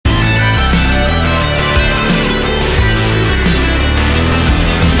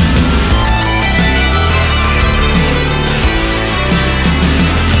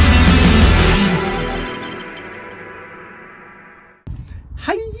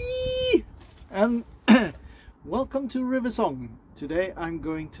and welcome to River Song. Today I'm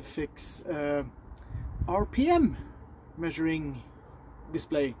going to fix RPM measuring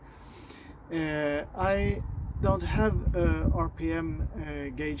display. I don't have a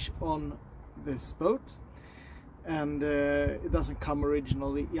RPM gauge on this boat, and it doesn't come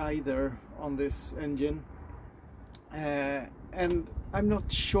originally either on this engine, and I'm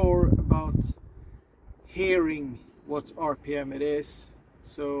not sure about hearing what RPM it is.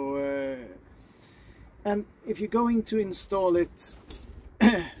 So and if you're going to install it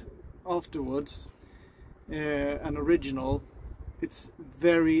afterwards, an original, it's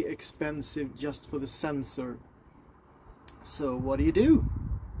very expensive just for the sensor. So what do?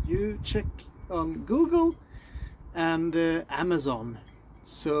 You check on Google and Amazon.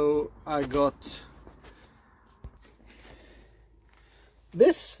 So I got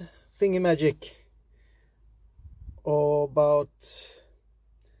this thingy-magic, about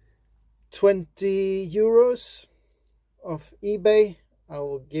 20 euros of eBay. I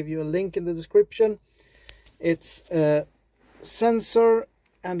will give you a link in the description. It's a sensor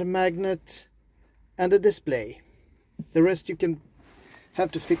and a magnet and a display. The rest you can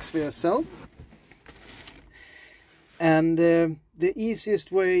have to fix for yourself. And the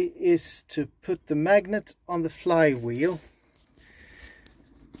easiest way is to put the magnet on the flywheel.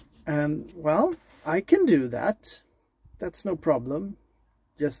 And well, I can do that. That's no problem.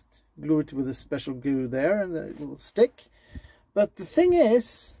 Just glue it with a special glue there and it will stick. But the thing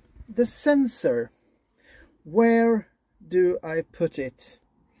is, the sensor, where do I put it?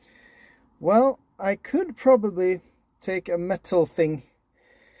 Well, I could probably take a metal thing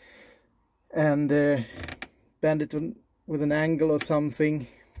and bend it with an angle or something,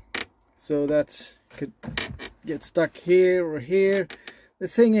 so that could get stuck here or here. The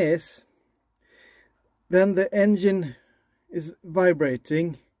thing is, then the engine is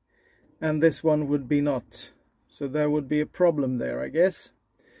vibrating and this one would be not. So there would be a problem there, I guess.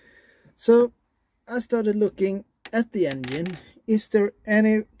 So I started looking at the engine. Is there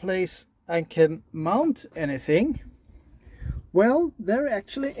any place I can mount anything? Well, there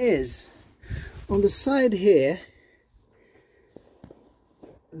actually is. On the side here,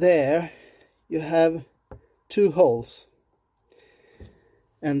 there you have two holes.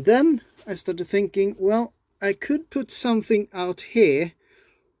 And then I started thinking, well, I could put something out here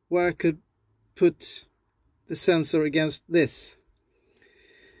where I could put the sensor against this.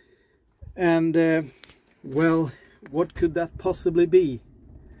 And well, what could that possibly be?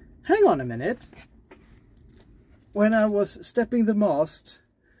 Hang on a minute. When I was stepping the mast,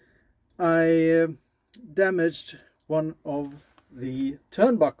 I damaged one of the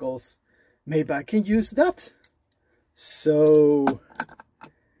turnbuckles. Maybe I can use that. So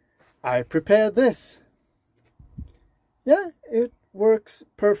I prepared this. Yeah, it works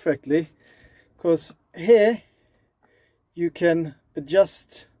perfectly, because here you can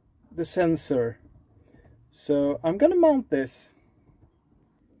adjust the sensor. So I'm gonna mount this.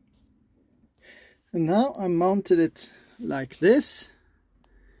 And now I mounted it like this,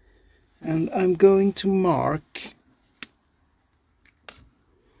 and I'm going to mark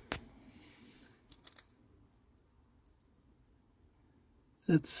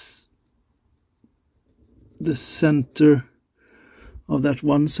that's the center of that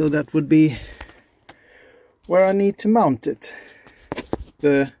one, so that would be where I need to mount it,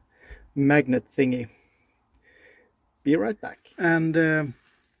 the magnet thingy. Be right back. And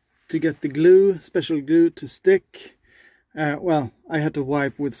to get the glue, special glue to stick, well, I had to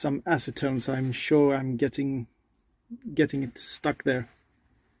wipe with some acetone, so I'm sure I'm getting it stuck there.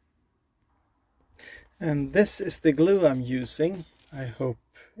 And this is the glue I'm using. I hope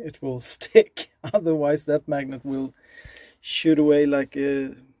it will stick, otherwise that magnet will shoot away like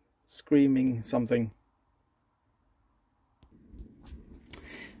a screaming something.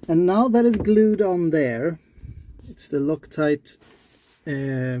 And now that is glued on there, it's the Loctite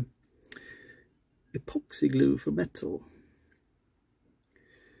epoxy glue for metal.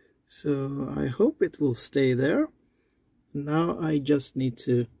 So I hope it will stay there. Now I just need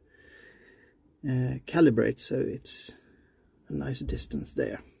to calibrate so it's a nice distance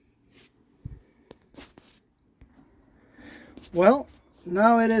there. Well,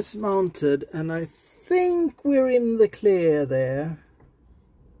 now it is mounted, and I think we're in the clear there.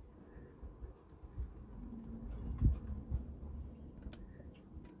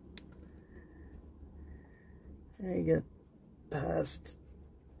 I get past,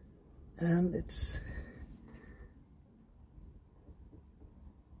 and it's,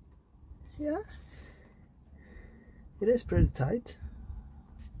 yeah, it is pretty tight.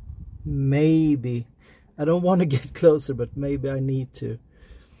 Maybe I don't want to get closer, but maybe I need to.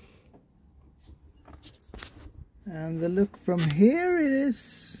 And the look from here, it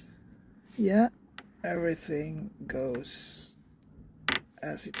is, yeah, everything goes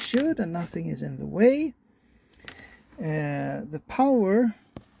as it should and nothing is in the way. The power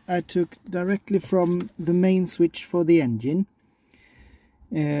I took directly from the main switch for the engine,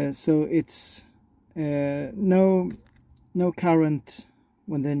 so it's no current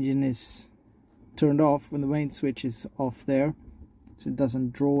when the engine is turned off, when the main switch is off there, so it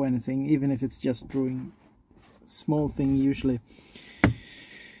doesn't draw anything, even if it's just drawing a small thing usually.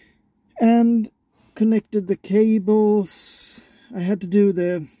 And connected the cables. I had to do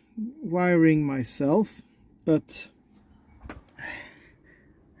the wiring myself, but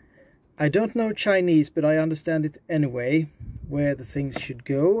I don't know Chinese, but I understand it anyway, where the things should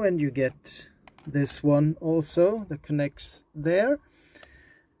go, and you get this one also that connects there,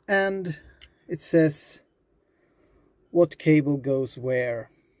 and it says what cable goes where.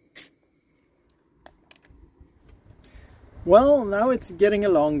 Well, now it's getting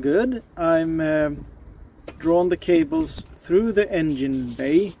along good. I'm drawn the cables through the engine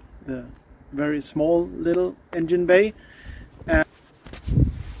bay, the very small little engine bay, and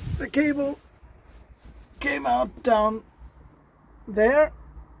the cable came out down there,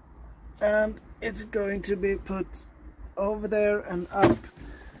 and it's going to be put over there and up,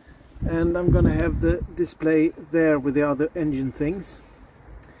 and I'm gonna have the display there with the other engine things.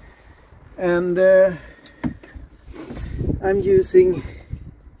 And I'm using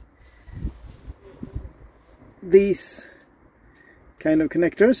these kind of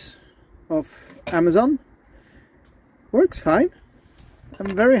connectors of Amazon. Works fine. I'm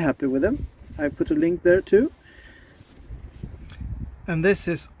very happy with them. I put a link there too. And this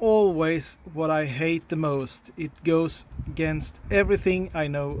is always what I hate the most. It goes against everything I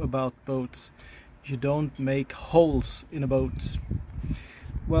know about boats. You don't make holes in a boat.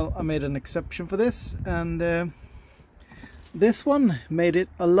 Well, I made an exception for this, and this one made it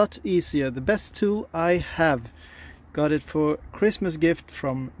a lot easier. The best tool I have. Got it for Christmas gift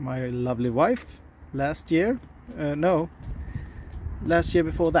from my lovely wife last year. No, last year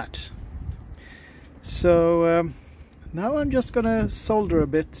before that. So now I'm just gonna solder a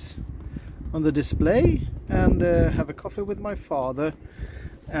bit on the display and have a coffee with my father,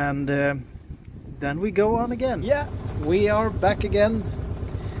 and then we go on again. Yeah, we are back again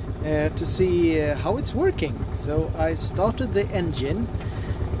to see how it's working. So I started the engine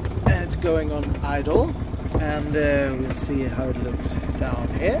and it's going on idle, and we'll see how it looks down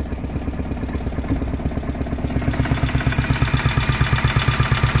here.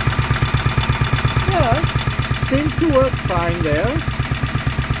 Yeah, seems to work fine there.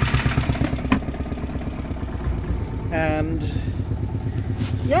 And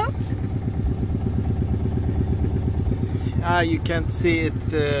yeah, you can't see it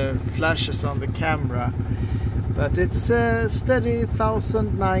flashes on the camera, but it's steady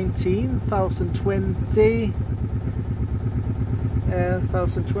 1019, 1020,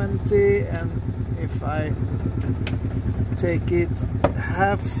 1020, and if I take it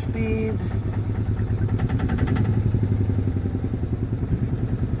half speed,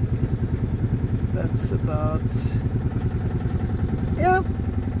 that's about, yeah,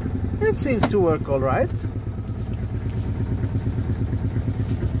 it seems to work all right.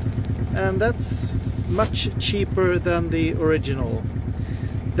 And that's much cheaper than the original.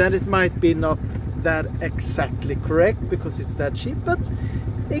 Then it might be not that exactly correct because it's that cheap, but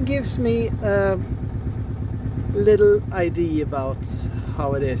it gives me a little idea about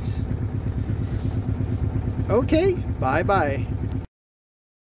how it is. Okay, bye bye.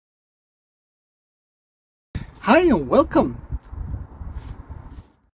 Hi and welcome